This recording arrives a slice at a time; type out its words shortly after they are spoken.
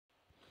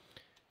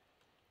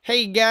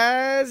Hey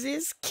guys,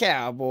 it's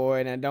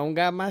Cowboy and I don't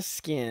got my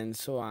skin,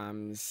 so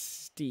I'm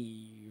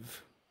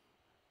Steve.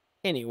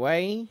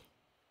 Anyway,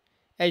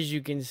 as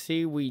you can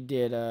see, we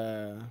did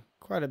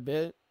quite a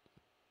bit.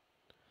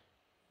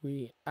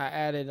 I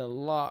added a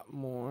lot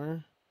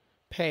more.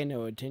 Pay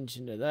no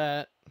attention to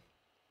that.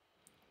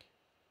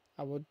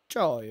 I will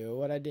show you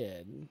what I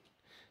did.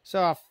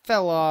 So I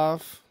fell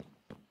off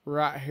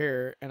right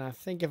here, and I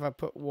think if I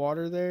put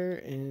water there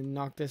and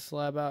knock this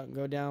slab out and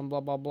go down,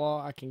 blah blah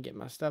blah, I can get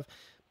my stuff.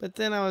 But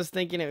then I was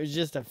thinking it was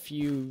just a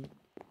few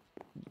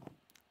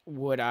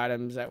wood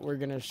items that we're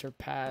gonna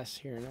surpass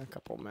here in a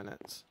couple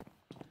minutes.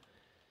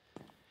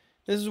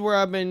 This is where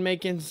I've been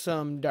making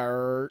some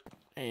dirt,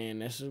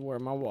 and this is where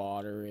my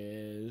water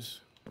is.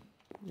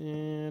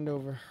 And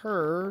over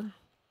here,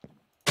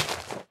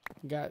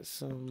 got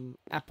some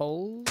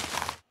apples.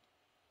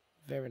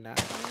 Very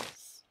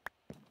nice.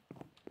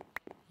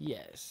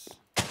 Yes.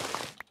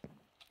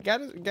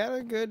 Got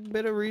a good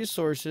bit of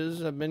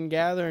resources. I've been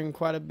gathering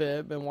quite a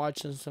bit. Been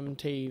watching some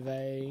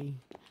TV.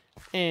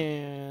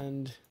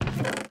 And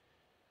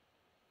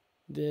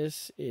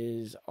this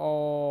is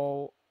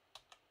all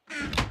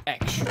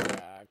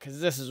extra. Because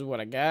this is what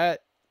I got.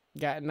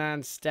 Got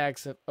 9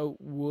 stacks of oak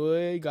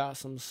wood. Got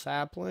some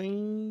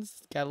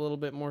saplings. Got a little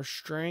bit more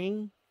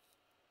string.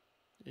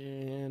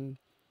 And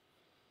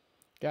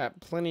got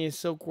plenty of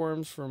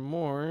silkworms for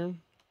more.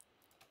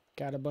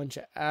 Got a bunch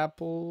of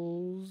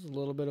apples, a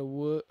little bit of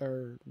wood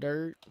or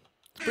dirt.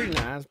 It's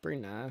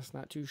pretty nice,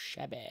 not too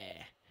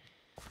shabby.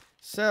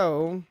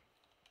 So,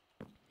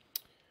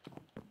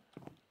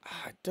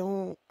 I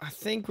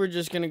think we're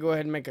just gonna go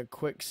ahead and make a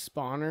quick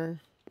spawner.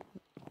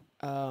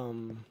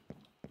 Probably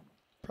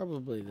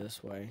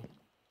this way.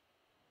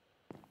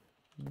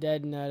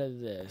 Dead nut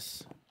of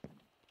this.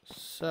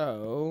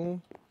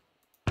 So,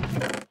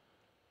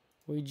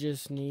 we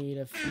just need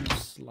a few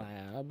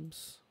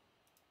slabs.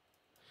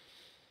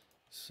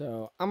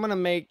 So I'm gonna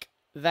make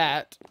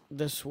that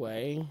this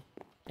way,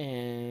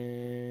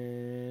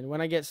 and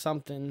when I get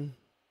something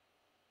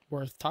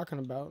worth talking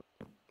about,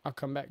 I'll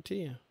come back to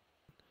you.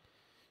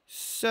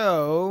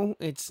 So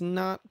it's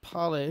not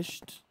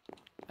polished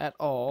at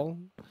all.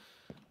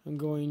 I'm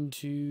going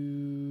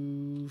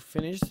to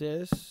finish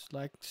this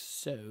like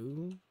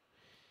so,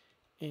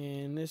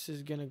 and this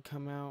is gonna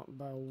come out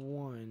by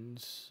 1.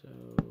 So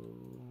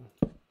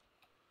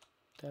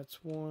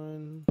that's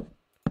 1.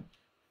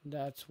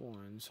 That's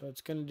 1. So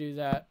it's going to do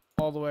that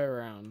all the way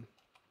around.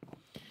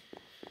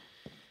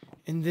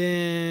 And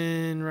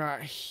then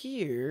right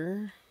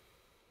here,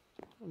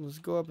 let's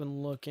go up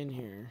and look in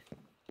here.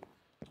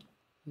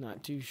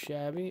 Not too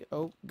shabby.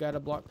 Oh, got a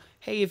block.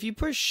 Hey, if you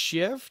push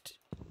shift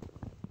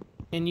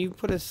and you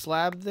put a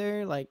slab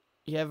there, like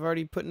you have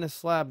already put in a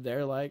slab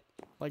there, like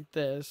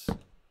this,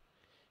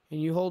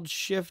 and you hold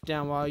shift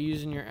down while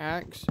using your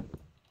axe,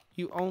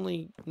 you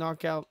only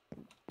knock out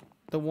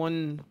the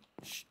one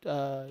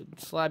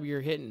slab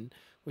you're hitting,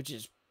 which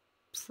is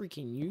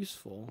freaking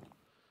useful.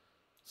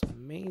 It's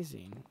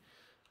amazing.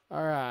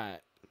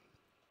 Alright.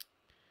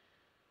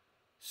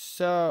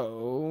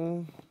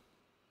 So,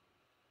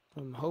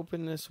 I'm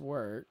hoping this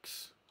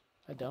works.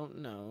 I don't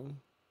know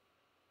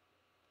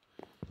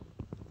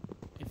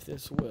if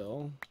this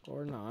will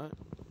or not.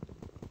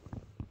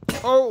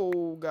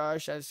 Oh,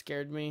 gosh, that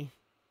scared me.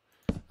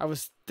 I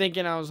was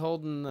thinking I was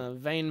holding the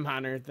vein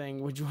miner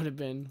thing, which would have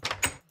been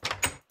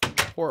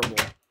horrible.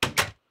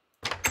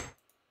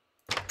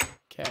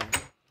 Okay,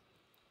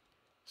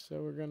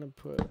 so we're gonna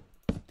put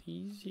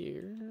these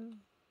here.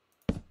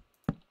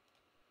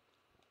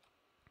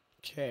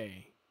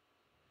 Okay,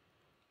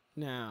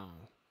 now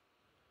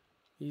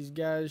these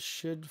guys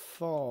should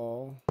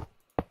fall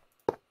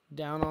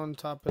down on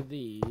top of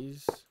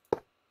these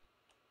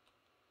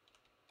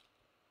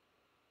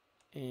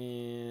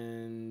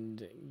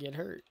and get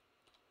hurt,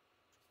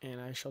 and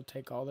I shall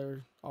take all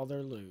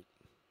their loot.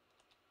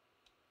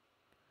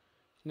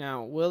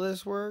 Now, will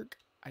this work?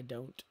 I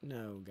don't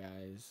know,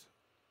 guys.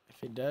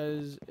 If it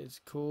does, it's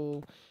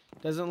cool.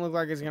 Doesn't look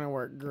like it's going to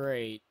work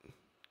great,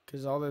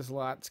 because all this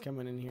lot's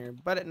coming in here.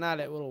 But at night,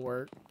 it will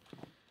work.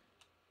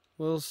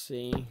 We'll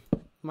see.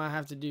 Might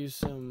have to do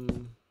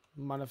some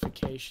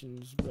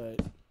modifications, but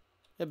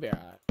it'll be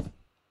alright.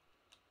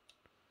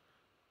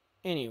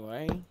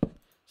 Anyway,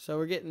 so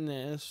we're getting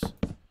this.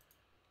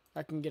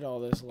 I can get all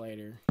this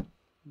later,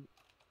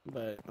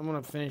 but I'm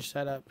going to finish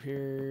that up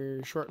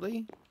here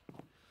shortly.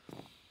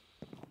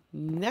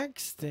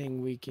 Next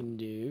thing we can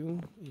do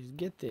is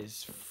get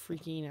this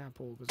freaking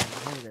apple because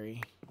I'm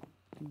hungry.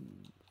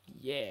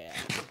 Yeah.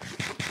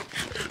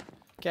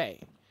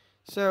 Okay.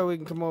 So we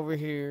can come over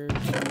here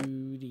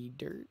to the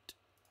dirt.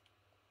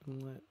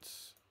 And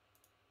let's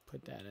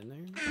put that in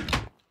there.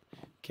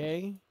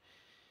 Okay.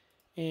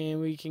 And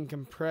we can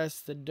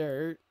compress the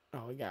dirt.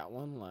 Oh, we got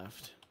one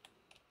left.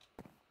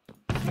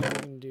 So we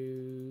can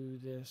do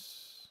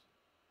this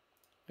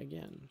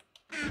again.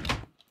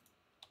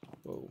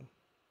 Whoa.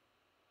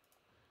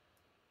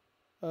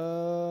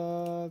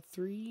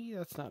 3?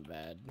 That's not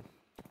bad.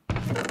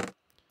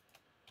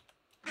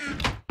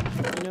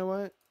 You know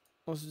what?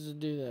 Let's just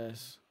do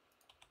this.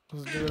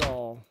 Let's do it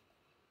all.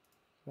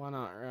 Why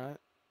not, right?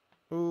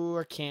 Ooh,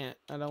 I can't.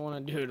 I don't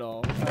want to do it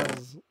all. That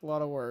was a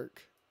lot of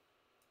work.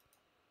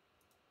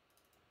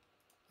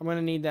 I'm going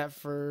to need that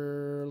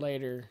for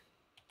later.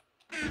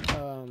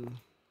 I'm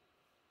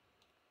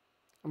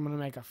going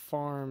to make a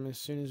farm as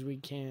soon as we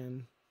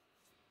can.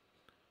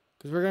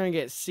 Because we're going to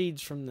get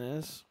seeds from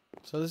this.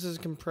 So this is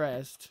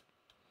compressed.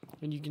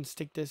 And you can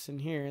stick this in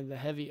here, the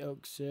heavy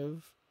oak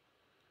sieve.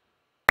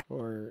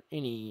 Or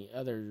any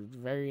other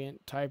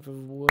variant type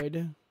of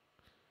wood.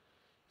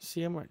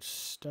 See how much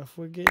stuff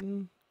we're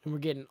getting? And we're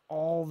getting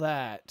all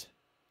that.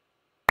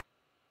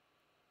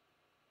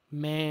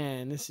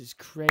 Man, this is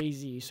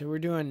crazy. So we're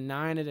doing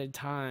 9 at a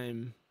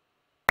time.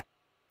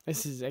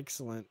 This is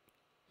excellent.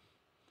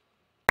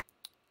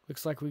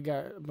 Looks like we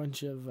got a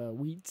bunch of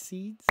wheat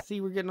seeds.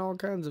 See, we're getting all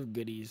kinds of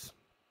goodies.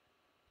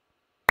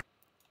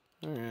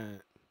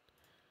 Alright.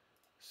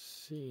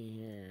 See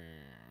here.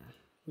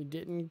 We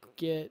didn't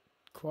get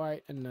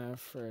quite enough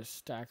for a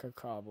stack of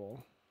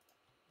cobble.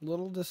 A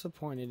little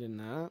disappointed in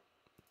that.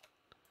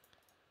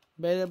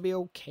 But it'll be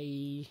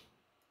okay.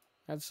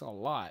 That's a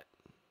lot.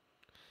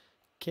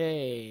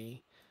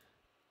 Okay.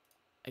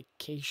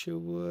 Acacia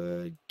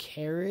wood,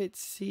 carrot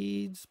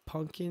seeds,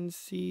 pumpkin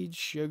seeds,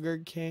 sugar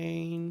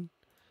cane,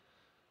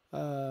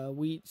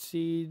 wheat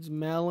seeds,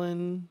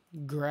 melon,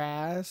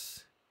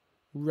 grass,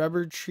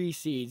 rubber tree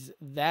seeds.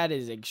 That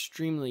is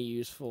extremely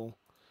useful.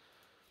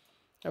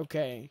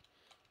 Okay.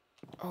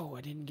 Oh,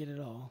 I didn't get it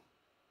all.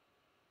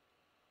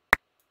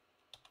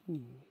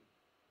 Ooh.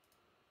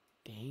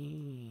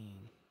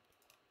 Dang.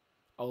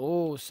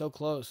 Oh, so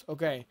close.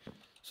 Okay.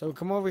 So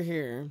come over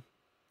here.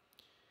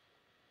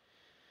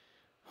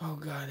 Oh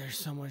god, there's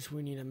so much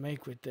we need to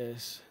make with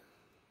this.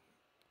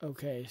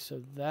 Okay,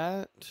 so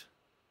that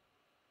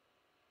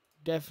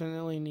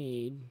definitely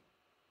need.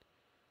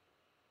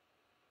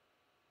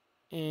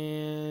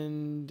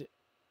 And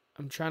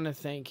I'm trying to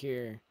think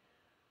here.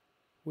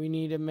 We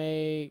need to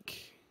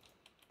make.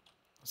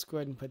 Let's go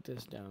ahead and put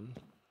this down.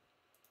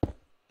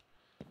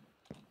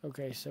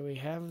 Okay, so we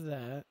have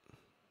that.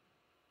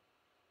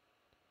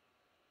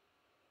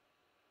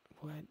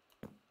 What?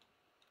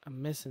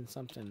 I'm missing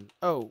something.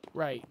 Oh,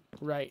 right.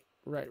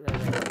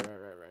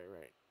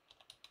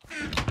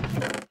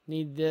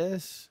 Need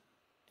this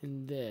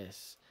and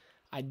this.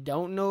 I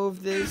don't know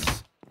if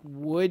this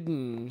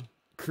wooden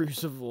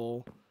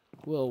crucible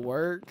will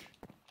work.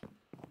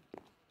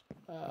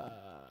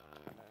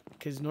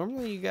 Because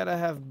normally you gotta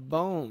have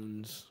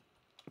bones.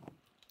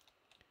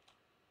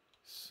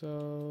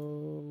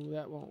 So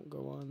that won't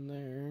go on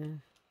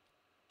there.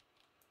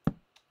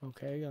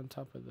 Okay, on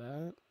top of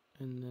that.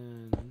 And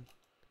then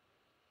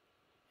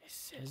it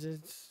says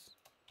it's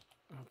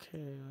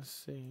okay, let's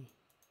see.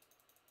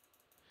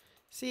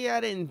 See, I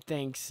didn't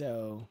think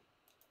so.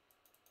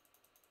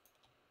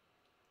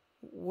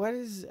 What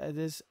is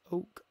this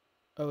oak?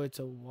 Oh, it's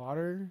a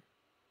water?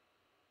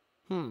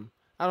 I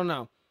don't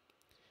know.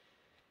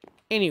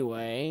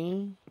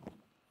 Anyway,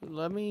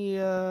 let me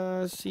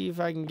see if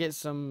I can get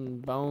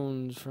some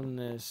bones from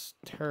this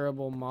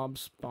terrible mob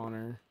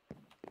spawner.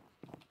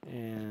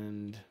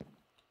 And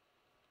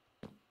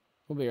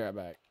we'll be right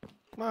back.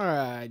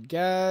 Alright,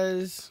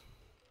 guys.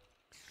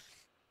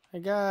 I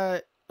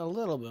got a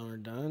little more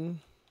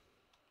done.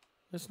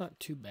 That's not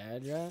too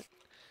bad, right?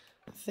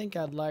 I think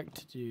I'd like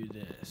to do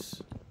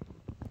this.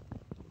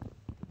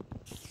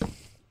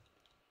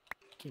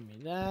 Give me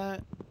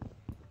that.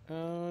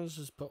 Let's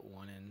just put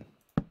one in.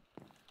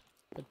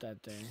 Put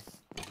that there.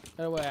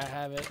 That way I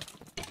have it.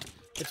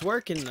 It's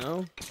working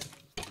though.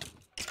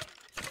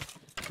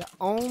 The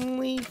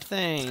only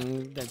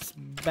thing that's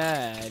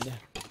bad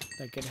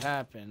that could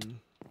happen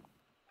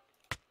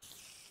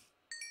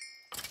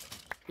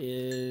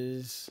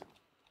is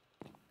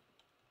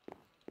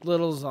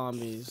little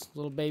zombies,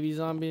 little baby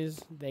zombies.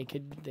 They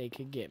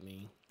could get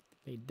me.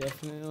 They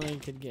definitely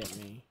could get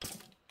me.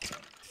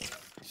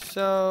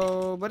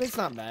 So, but it's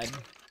not bad.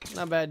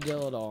 Not a bad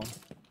deal at all.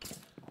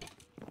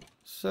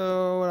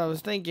 So, what I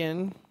was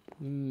thinking,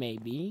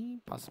 maybe,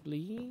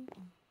 possibly,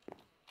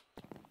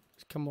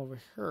 let's come over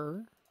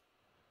here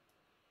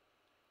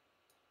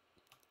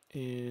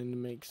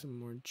and make some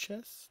more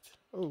chests.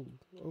 Oh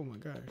my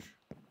gosh.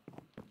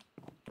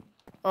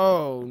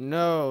 Oh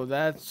no,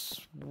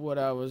 that's what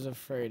I was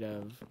afraid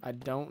of. I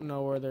don't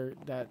know where they're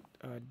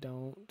I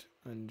don't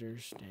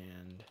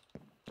understand.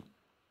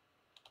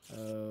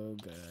 Oh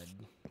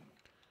good.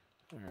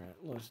 Alright,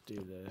 let's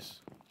do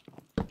this.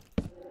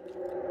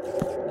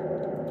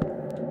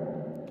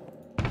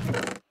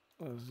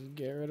 Let's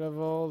get rid of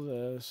all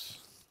this.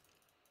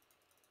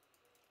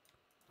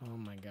 Oh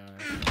my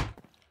gosh.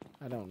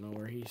 I don't know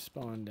where he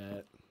spawned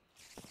at.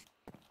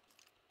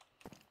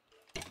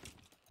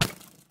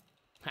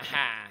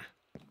 Haha.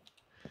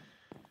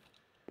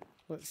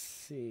 Let's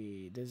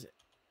see. Does it?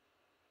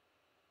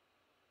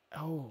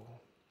 Oh.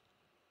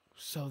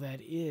 So that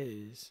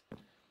is.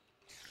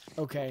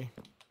 Okay.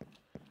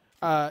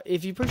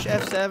 If you push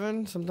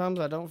F7, sometimes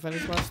I don't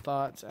finish my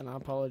thoughts, and I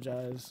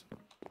apologize.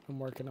 I'm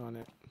working on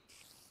it.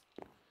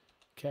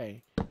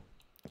 Okay.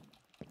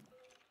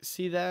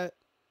 See that?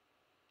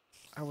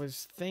 I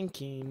was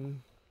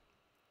thinking,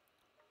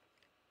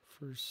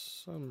 for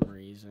some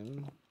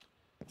reason,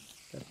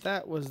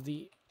 that was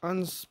the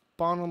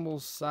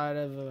unspawnable side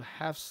of a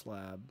half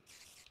slab.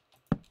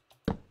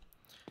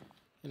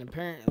 And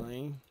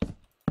apparently,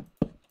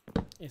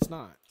 it's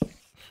not.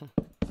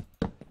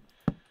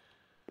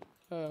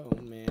 Oh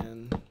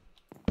man,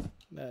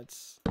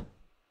 that's...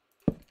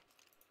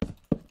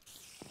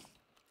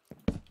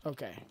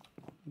 Okay,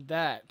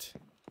 that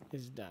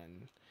is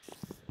done.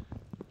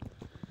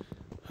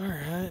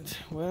 Alright,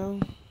 well,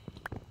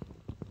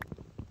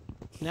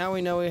 now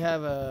we know we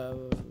have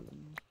a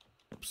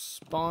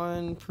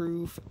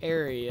spawn-proof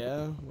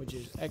area, which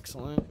is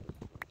excellent.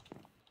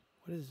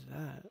 What is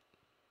that?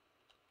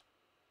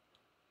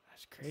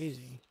 That's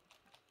crazy.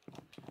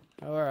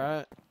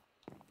 Alright.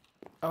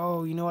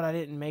 Oh, you know what I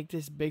didn't make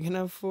this big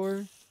enough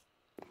for?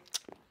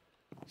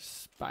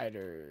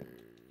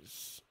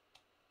 Spiders.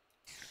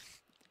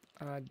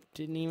 I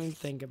didn't even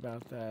think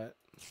about that.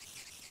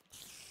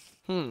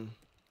 Maybe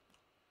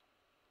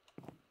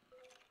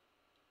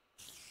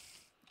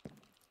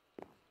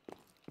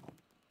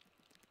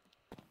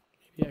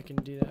I can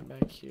do that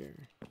back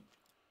here.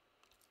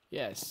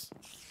 Yes.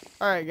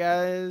 Alright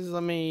guys,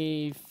 let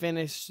me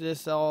finish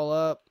this all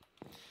up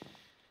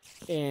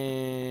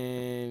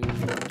and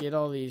get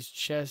all these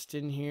chests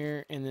in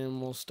here, and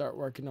then we'll start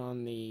working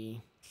on the...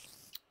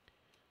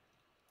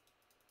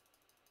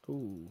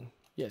 Ooh,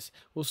 yes.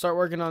 We'll start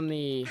working on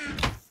the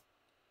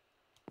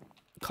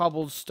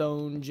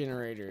cobblestone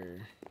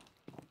generator.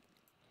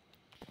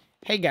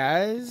 Hey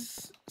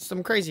guys,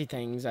 some crazy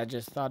things I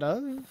just thought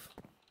of.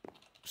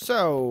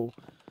 So,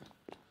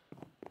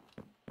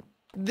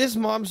 this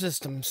mob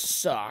system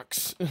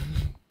sucks.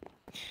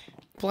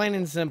 Plain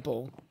and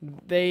simple.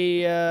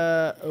 They,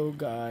 oh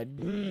god.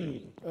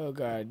 Oh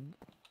god.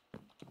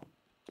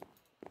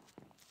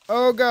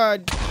 Oh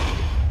god.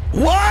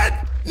 What?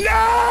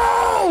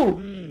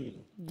 No!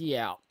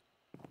 Yeah.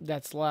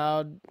 That's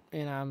loud,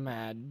 and I'm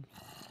mad.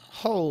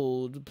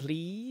 Hold,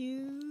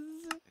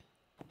 please.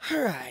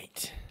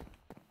 Alright.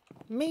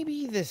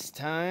 Maybe this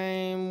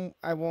time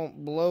I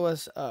won't blow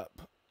us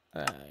up.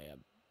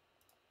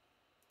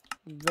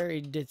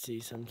 Very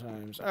ditzy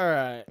sometimes.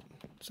 Alright.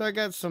 So I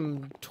got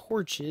some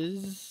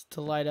torches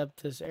to light up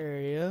this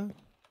area.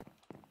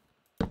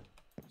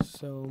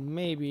 So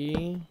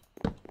maybe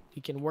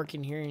we can work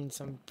in here in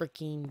some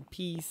freaking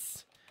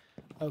peace.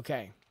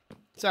 Okay.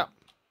 So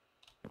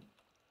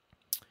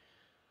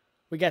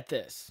we got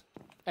this.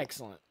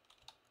 Excellent.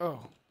 Oh.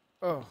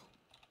 I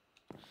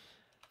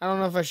don't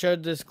know if I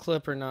showed this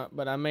clip or not,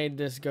 but I made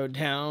this go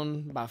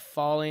down by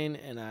falling,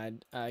 and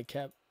I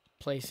kept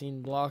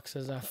placing blocks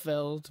as I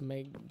fell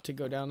to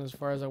go down as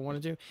far as I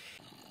wanted to.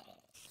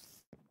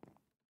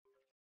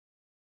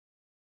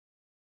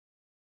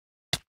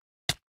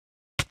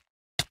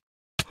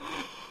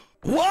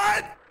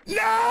 What?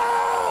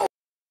 No!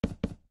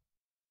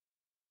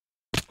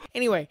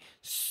 Anyway,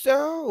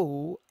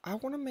 so I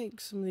want to make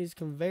some of these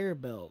conveyor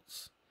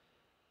belts.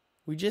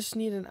 We just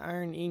need an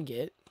iron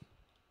ingot,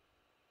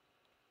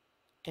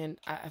 and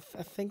I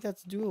think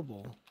that's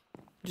doable.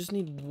 Just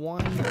need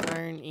one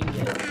iron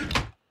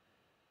ingot.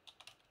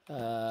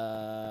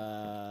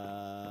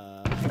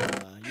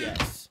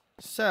 Yes.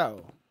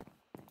 So,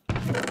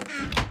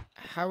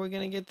 how are we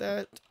gonna get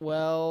that?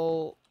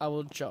 Well, I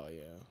will show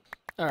you.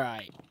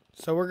 Alright,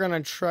 so we're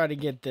gonna try to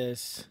get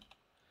this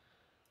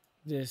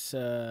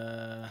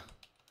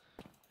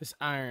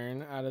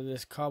iron out of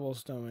this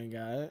cobblestone we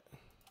got.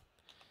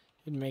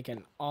 It'd make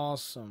an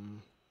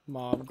awesome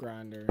mob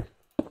grinder.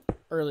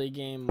 Early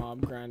game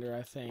mob grinder,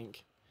 I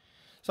think.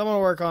 So I'm gonna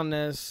work on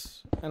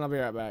this, and I'll be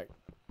right back.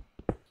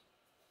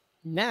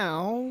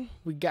 Now,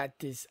 we got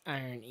this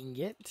iron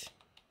ingot.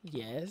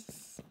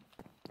 Yes.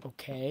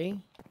 Okay.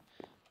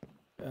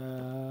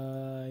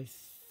 I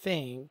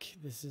think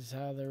this is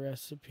how the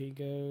recipe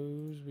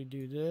goes. We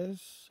do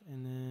this,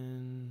 and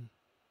then...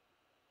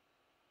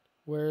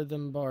 Where are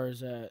them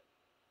bars at?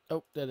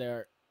 Oh, there they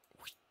are.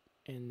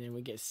 And then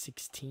we get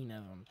 16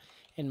 of them.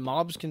 And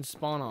mobs can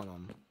spawn on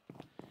them.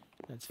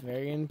 That's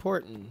very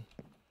important.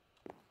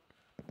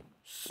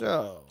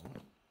 So,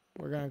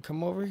 we're going to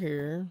come over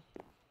here.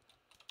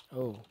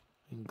 Oh,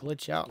 and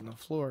glitch out on the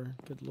floor.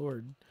 Good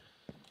lord.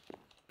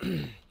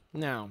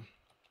 Now,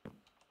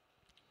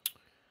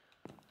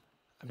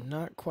 I'm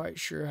not quite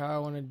sure how I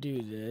want to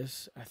do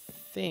this. I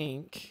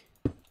think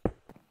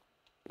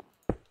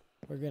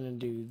we're going to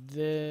do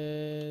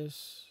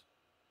this.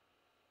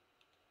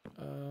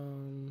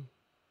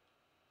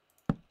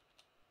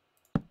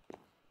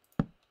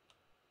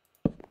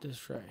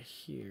 This right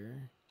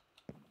here.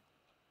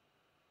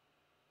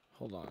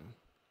 Hold on.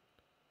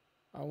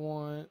 I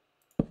want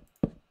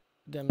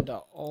them to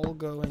all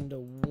go into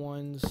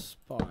one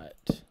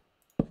spot.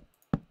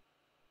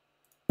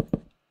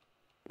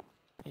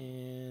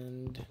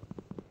 And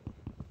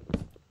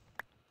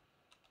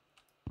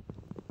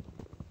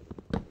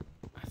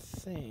I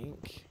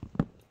think,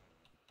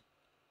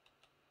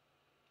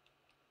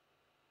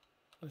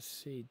 let's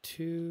see,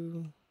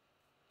 2.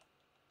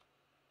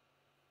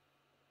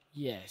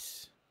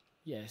 Yes.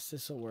 Yes,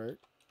 this will work.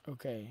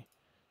 Okay.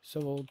 So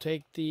we'll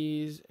take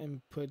these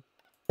and put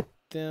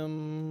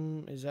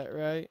them, is that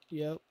right?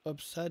 Yep,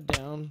 upside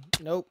down.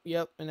 Nope,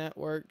 yep, and that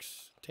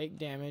works. Take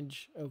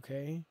damage.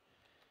 Okay.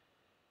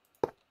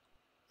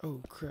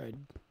 Oh, crud.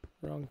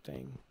 Wrong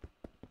thing.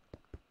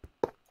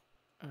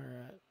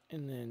 Alright,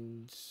 and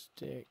then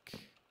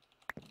stick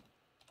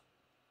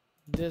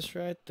this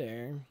right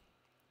there.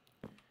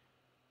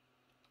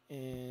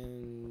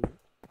 And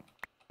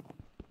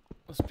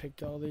let's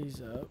pick all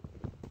these up.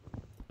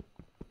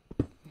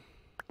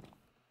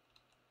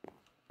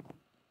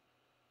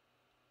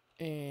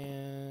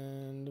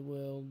 And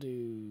we'll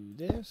do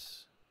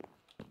this,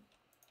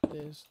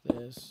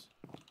 this,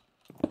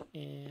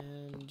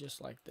 and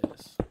just like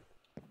this.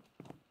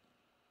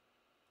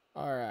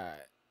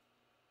 Alright.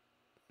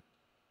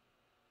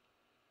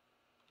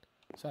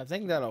 So I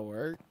think that'll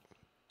work.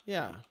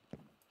 Yeah.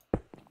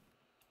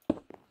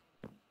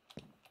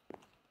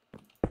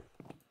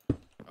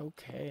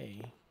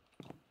 Okay.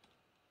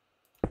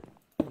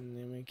 And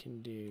then we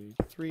can do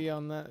 3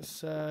 on that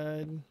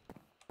side.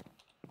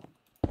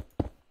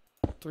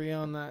 3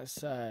 on that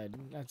side.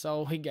 That's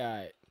all we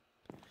got.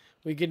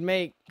 We could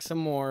make some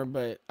more,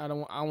 but I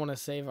want to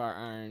save our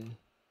iron.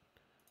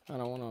 I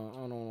don't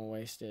want to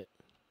waste it.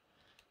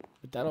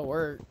 But that'll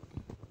work.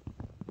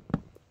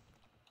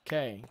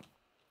 Okay.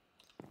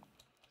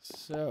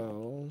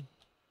 So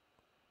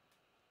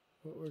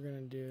what we're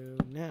going to do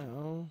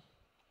now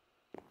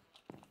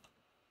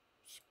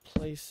is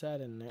place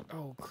that in there.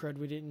 Oh, crud,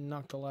 we didn't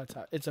knock the lights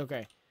out. It's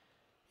okay.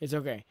 It's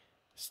okay.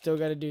 Still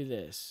got to do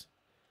this.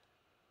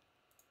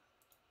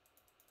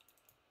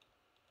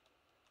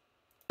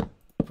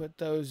 Put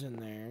those in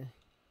there.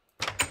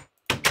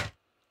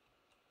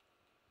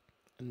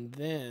 And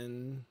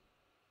then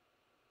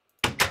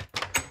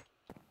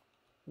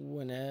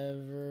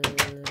whenever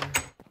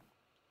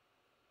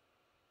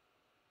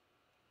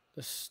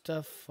the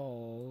stuff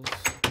falls,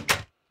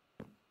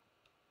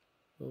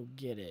 we'll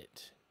get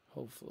it,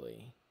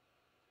 hopefully.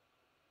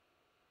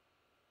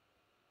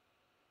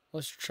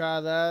 Let's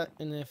try that,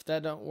 and if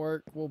that don't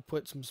work, we'll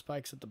put some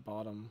spikes at the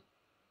bottom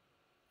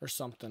or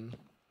something.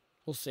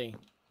 We'll see.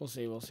 We'll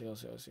see.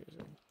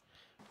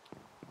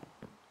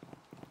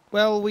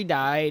 Well, we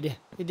died.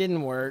 It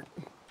didn't work.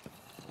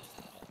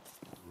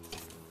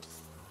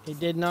 It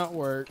did not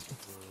work.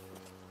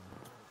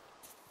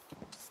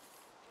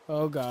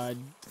 Oh, God.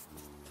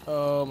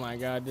 Oh, my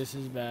God. This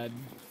is bad.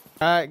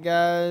 Alright,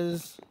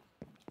 guys.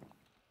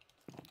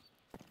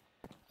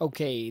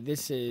 Okay,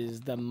 this is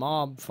the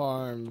Mob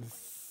Farm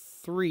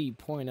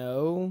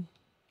 3.0.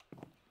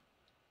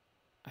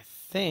 I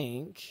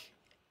think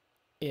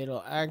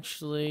it'll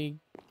actually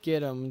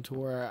get them to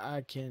where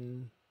I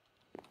can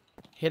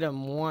hit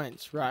them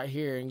once right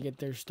here and get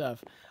their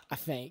stuff. I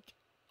think.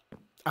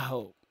 I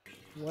hope.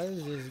 What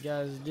is this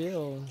guy's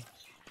deal?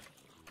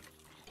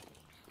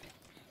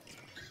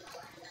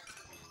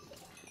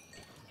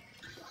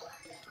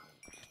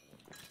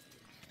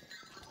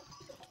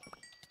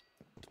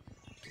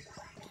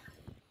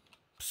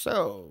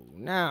 So,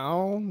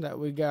 now that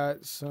we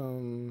got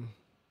some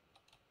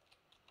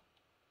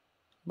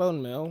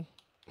bone meal,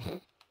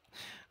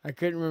 I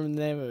couldn't remember the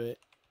name of it,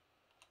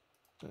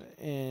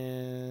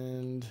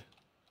 and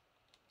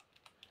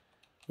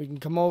we can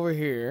come over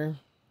here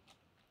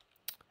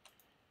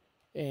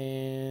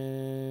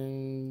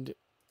and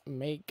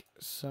make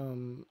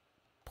some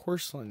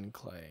porcelain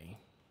clay,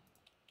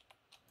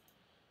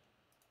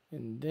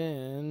 and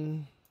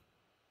then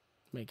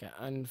make an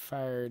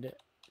unfired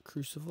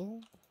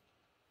crucible,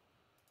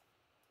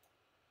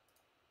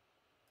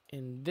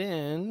 and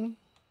then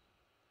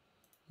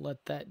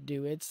let that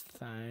do its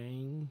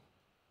thing.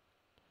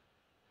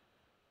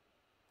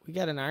 We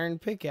got an iron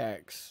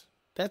pickaxe.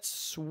 That's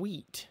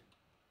sweet.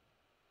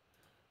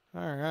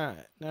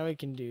 Alright, now we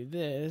can do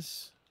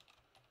this.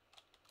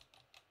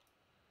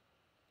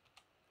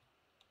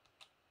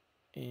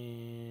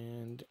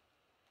 And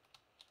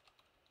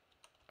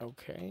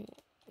okay,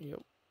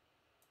 yep.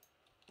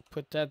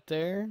 Put that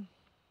there.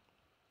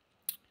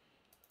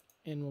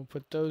 And we'll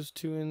put those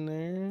 2 in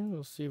there.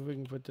 We'll see if we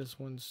can put this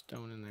 1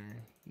 stone in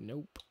there.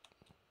 Nope.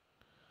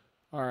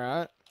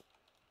 Alright.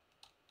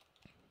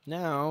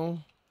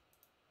 Now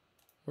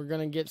we're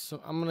gonna get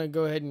some. I'm gonna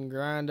go ahead and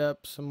grind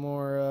up some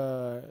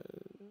more.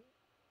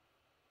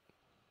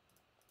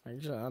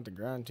 Actually, I don't have to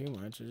grind too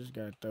much. I just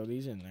gotta throw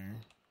these in there.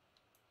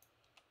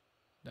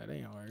 That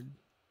ain't hard.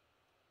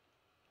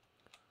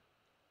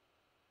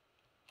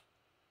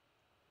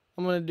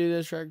 I'm gonna do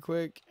this right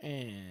quick,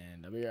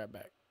 and I'll be right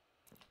back.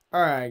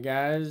 Alright,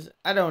 guys.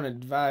 I don't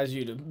advise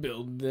you to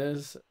build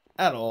this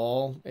at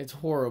all. It's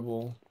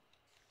horrible.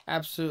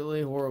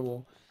 Absolutely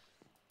horrible.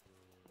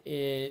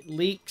 It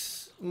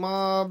leaks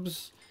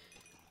mobs.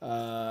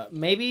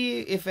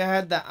 Maybe if it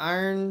had the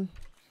iron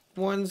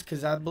ones,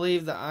 because I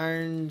believe the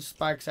iron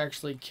spikes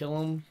actually kill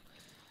them.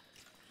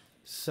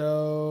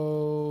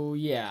 So,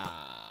 yeah.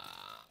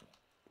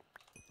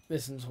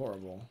 This is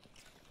horrible.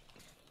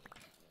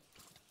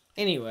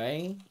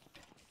 Anyway.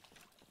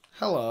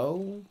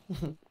 Hello.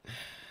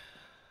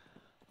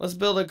 Let's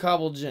build a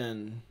cobble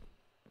gen.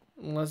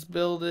 Let's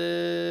build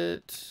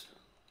it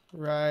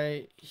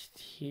right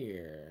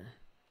here,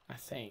 I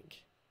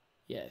think.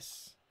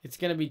 Yes. It's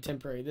going to be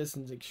temporary. This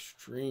one's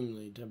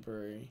extremely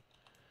temporary.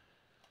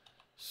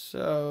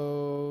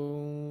 So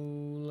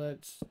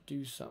let's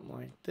do something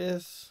like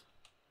this.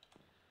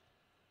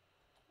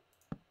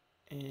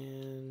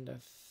 And I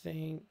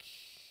think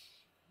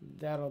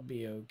that'll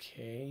be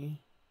okay.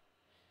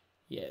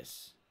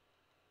 Yes.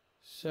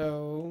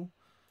 So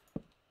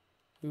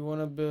we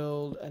want to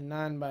build a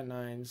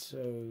 9x9.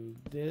 So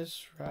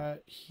this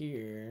right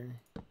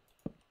here,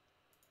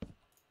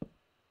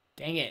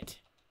 dang it,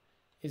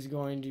 is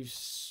going to,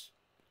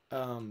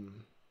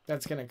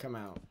 that's going to come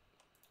out.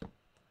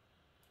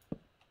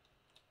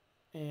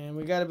 And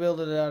we got to build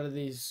it out of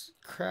these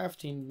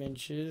crafting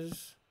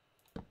benches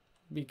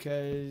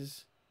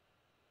because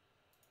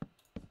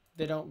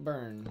they don't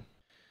burn.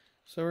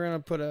 So we're going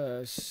to put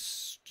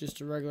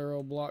just a regular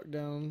old block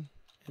down,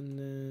 and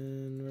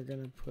then we're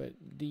going to put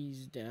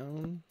these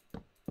down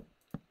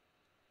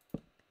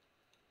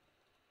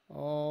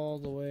all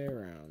the way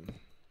around.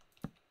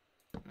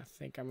 I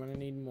think I'm going to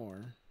need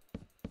more.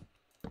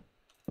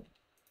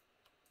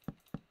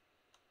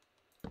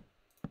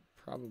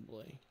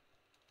 Probably.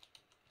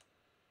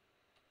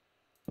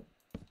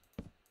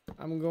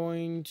 I'm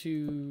going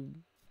to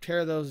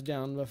tear those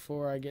down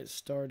before I get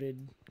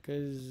started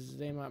because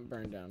they might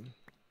burn down.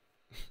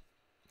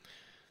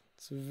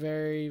 It's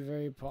very,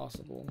 very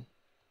possible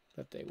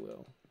that they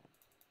will.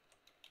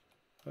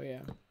 Oh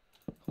yeah,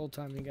 whole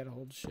time you gotta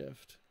hold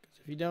shift, because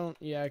if you don't,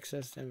 you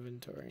access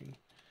inventory.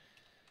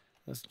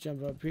 Let's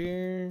jump up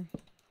here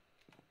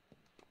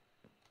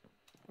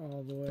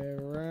all the way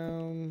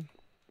around,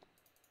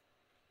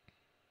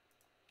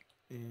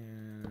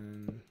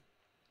 and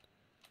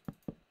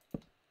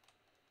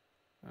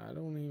I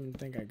don't even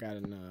think I got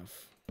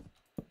enough.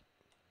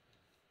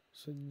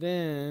 So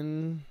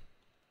then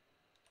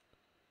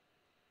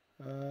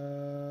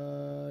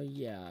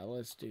yeah,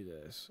 let's do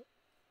this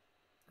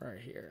right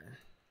here.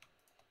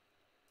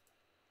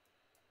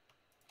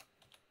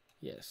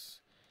 Yes.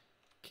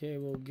 Okay,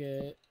 we'll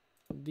get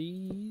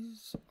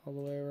these all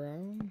the way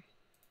around.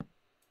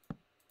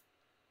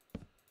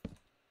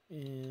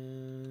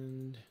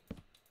 And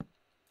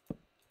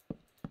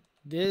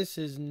this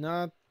is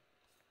not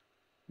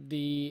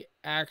the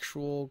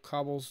actual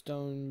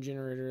cobblestone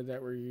generator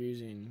that we're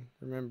using.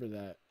 Remember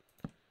that.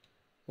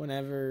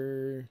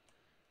 Whenever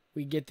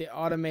we get the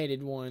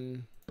automated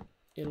one,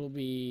 it'll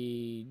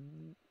be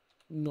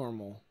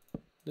normal.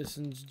 This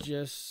one's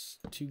just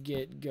to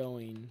get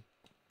going,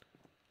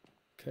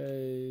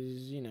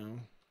 because, you know,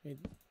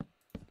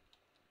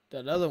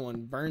 that other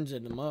one burns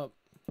them up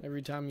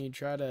every time you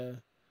try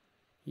to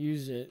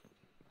use it.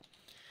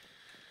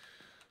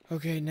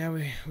 Okay, now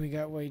we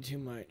got way too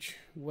much.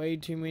 Way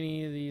too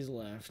many of these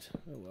left.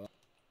 Oh well.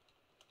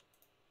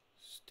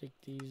 Stick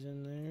these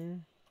in there.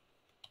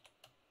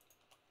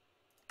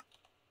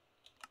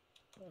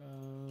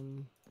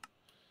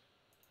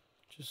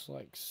 Just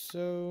like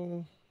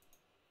so.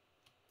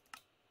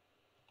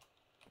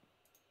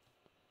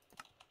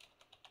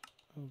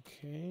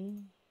 Okay.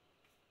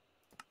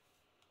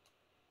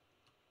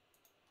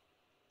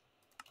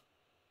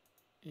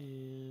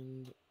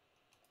 And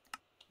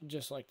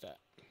just like that.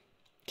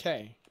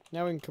 Okay,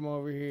 now we can come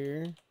over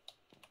here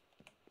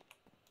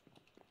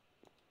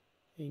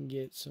and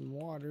get some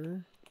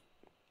water.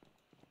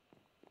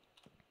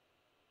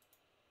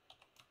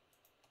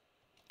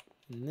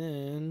 And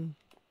then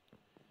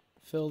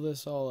fill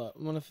this all up.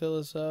 I'm going to fill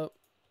this up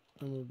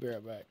and we'll be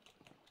right back.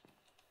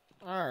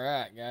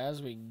 Alright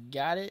guys, we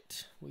got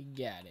it. We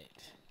got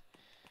it.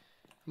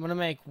 I'm going to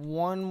make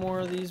one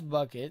more of these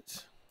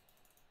buckets.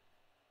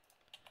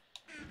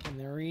 And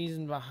the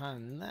reason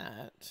behind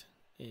that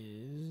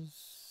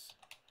is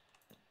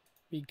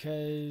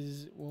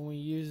because when we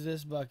use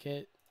this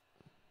bucket,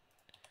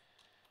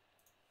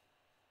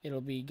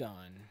 it'll be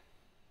gone,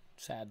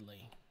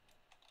 sadly.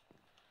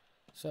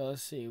 So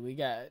let's see, we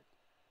got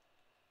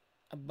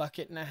a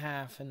bucket and a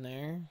half in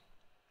there.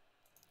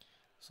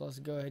 So let's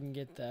go ahead and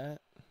get that.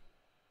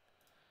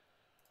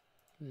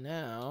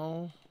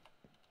 Now,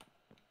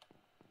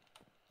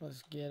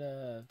 let's get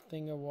a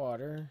thing of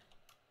water,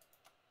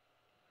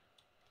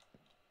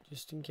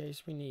 just in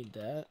case we need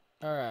that.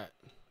 Alright.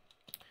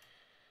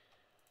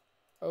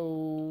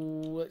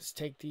 Oh, let's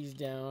take these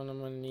down. I'm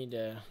going to need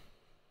to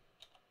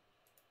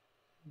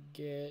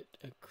get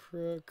a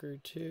crook or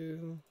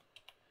two.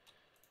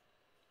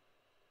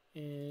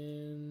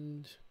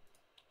 And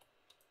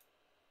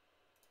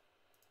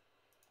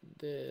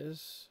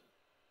this.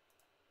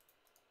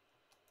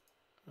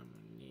 I'm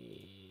going to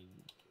need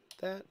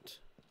that.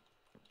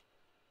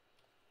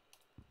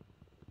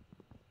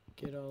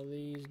 Get all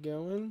these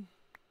going.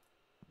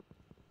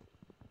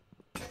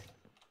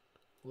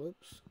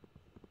 Whoops.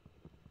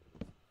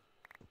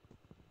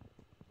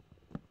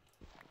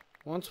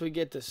 Once we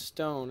get the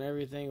stone,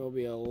 everything will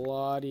be a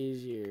lot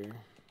easier.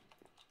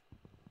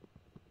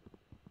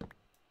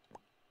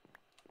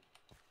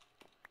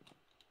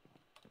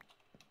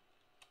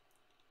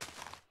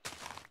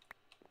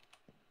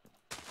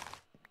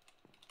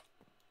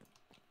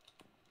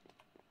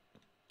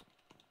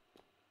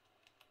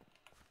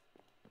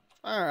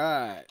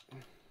 Alright.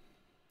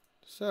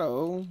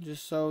 So,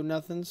 just so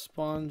nothing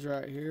spawns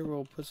right here,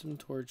 we'll put some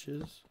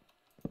torches.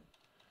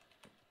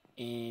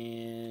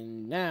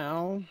 And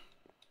now,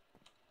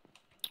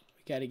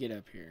 we gotta get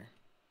up here.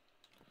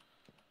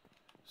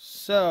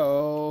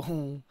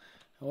 So,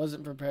 I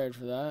wasn't prepared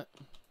for that.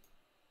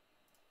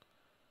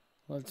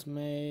 Let's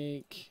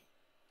make...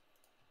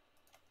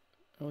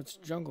 Oh, it's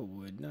jungle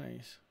wood.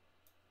 Nice.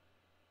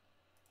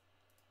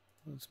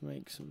 Let's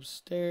make some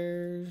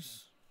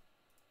stairs.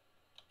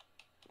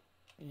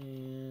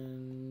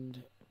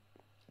 And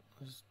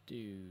let's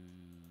do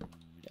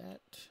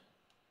that.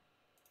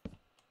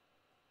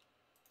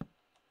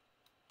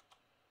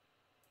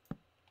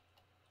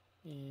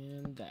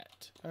 And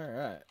that.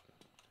 Alright.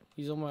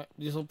 These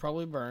will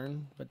probably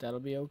burn, but that'll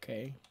be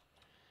okay.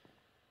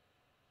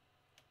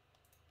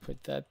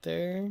 Put that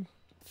there.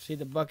 See,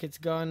 the bucket's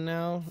gone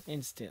now.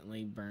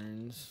 Instantly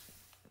burns.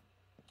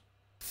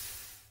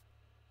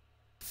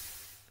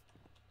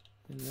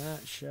 And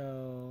that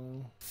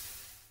shall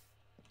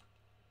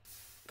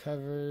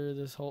cover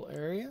this whole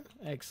area.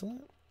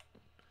 Excellent.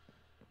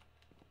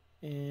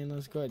 And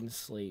let's go ahead and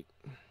sleep.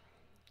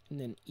 And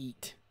then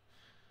eat.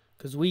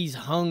 Because we's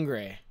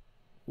hungry.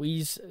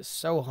 We's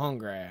so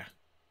hungry.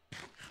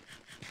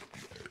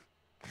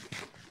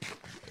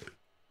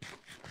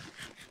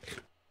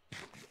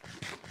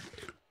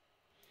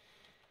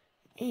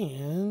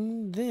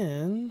 And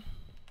then,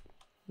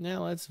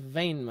 now let's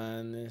vein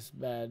mine this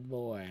bad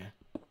boy.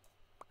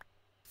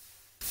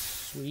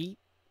 Sweet.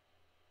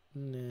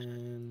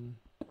 And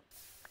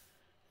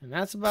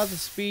that's about the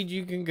speed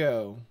you can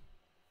go.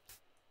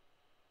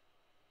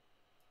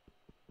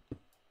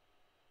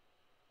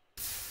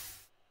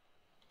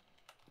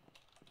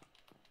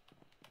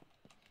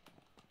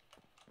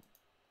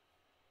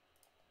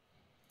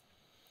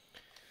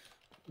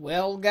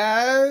 Well,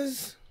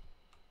 guys.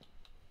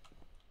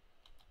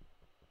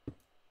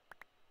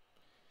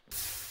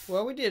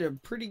 Well, we did a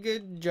pretty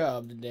good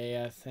job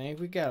today, I think.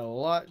 We got a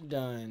lot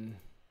done.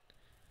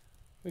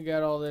 We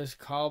got all this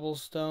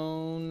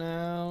cobblestone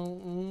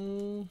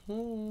now.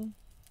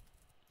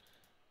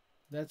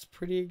 That's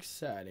pretty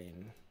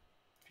exciting,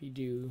 if you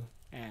do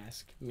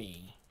ask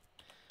me.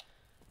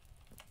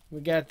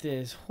 We got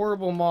this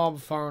horrible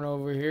mob farm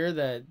over here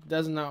that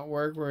does not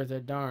work worth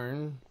a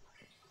darn.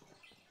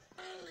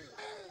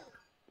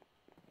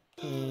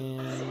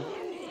 And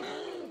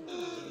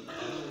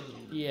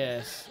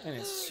yes, and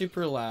it's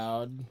super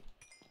loud.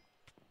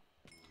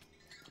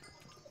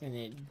 And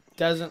it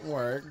doesn't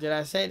work. Did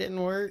I say it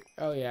didn't work?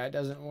 Oh yeah, it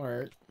doesn't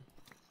work.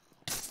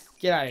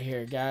 Get out of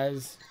here,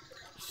 guys.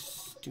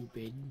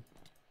 Stupid.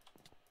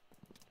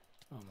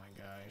 Oh my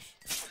gosh.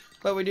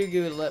 But we do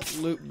get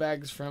loot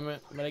bags from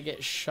it. But I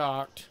get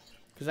shocked.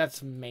 Because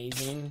that's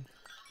amazing.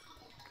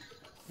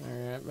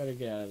 Alright, better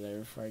get out of there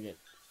before I get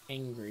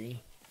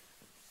angry.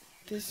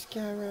 This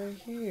guy right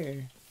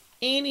here.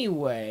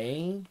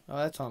 Anyway. Oh,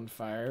 that's on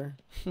fire.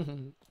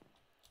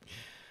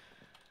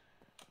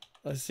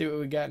 Let's see what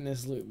we got in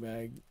this loot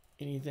bag.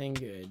 Anything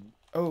good?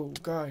 Oh,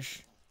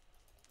 gosh.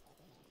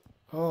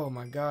 Oh,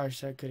 my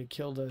gosh. That could have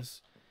killed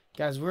us.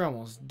 Guys, we're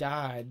almost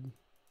died.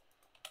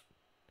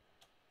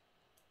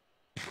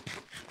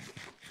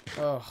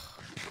 Ugh.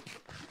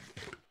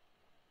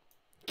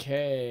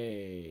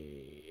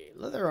 Okay.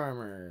 Leather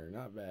armor.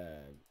 Not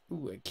bad.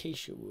 Ooh,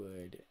 acacia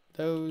wood.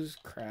 Those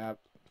crap.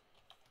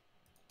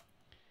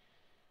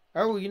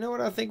 Oh, you know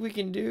what I think we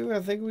can do?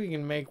 I think we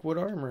can make wood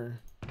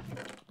armor.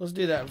 Let's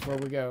do that before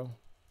we go.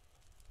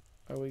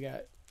 Oh, we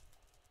got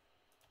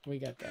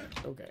that.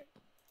 Okay.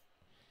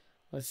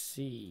 Let's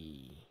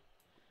see.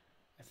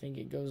 I think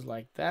it goes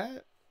like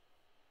that.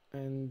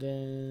 And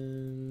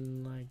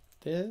then like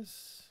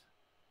this.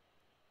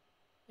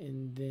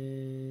 And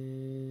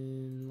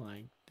then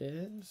like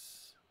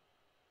this.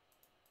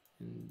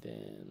 And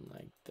then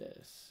like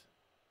this.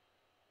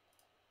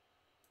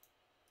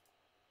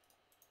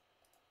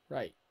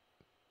 Right.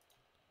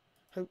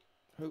 Hope.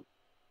 Hope.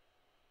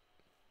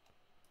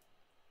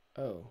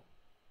 Oh.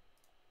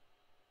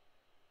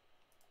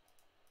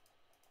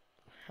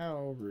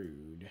 How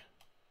rude.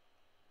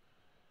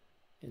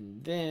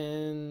 And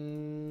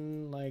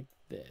then like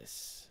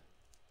this.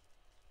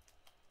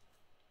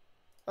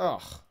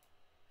 Ugh.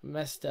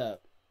 Messed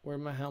up. Where's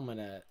my helmet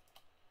at?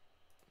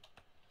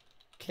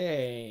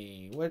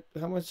 Okay. What?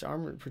 How much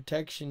armor?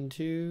 Protection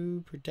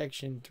 2.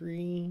 Protection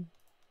 3.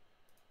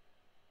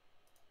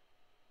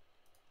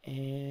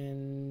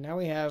 And now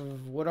we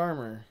have wood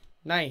armor.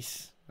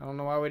 Nice. I don't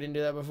know why we didn't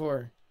do that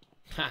before.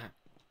 Ha.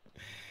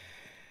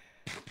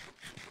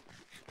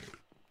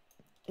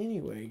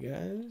 Anyway,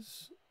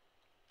 guys,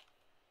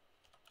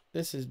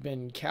 this has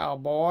been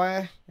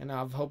Cowboy, and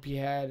I hope you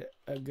had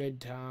a good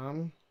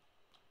time.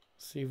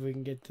 See if we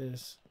can get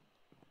this.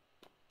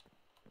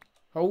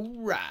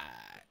 Alright.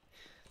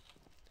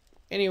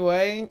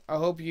 Anyway, I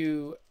hope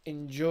you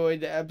enjoyed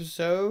the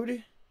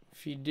episode.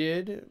 If you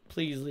did,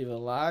 please leave a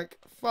like.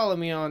 Follow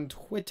me on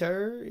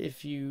Twitter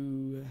if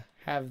you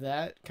have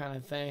that kind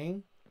of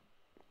thing.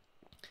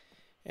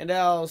 And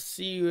I'll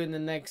see you in the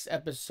next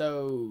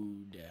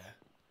episode.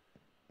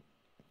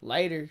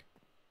 Later.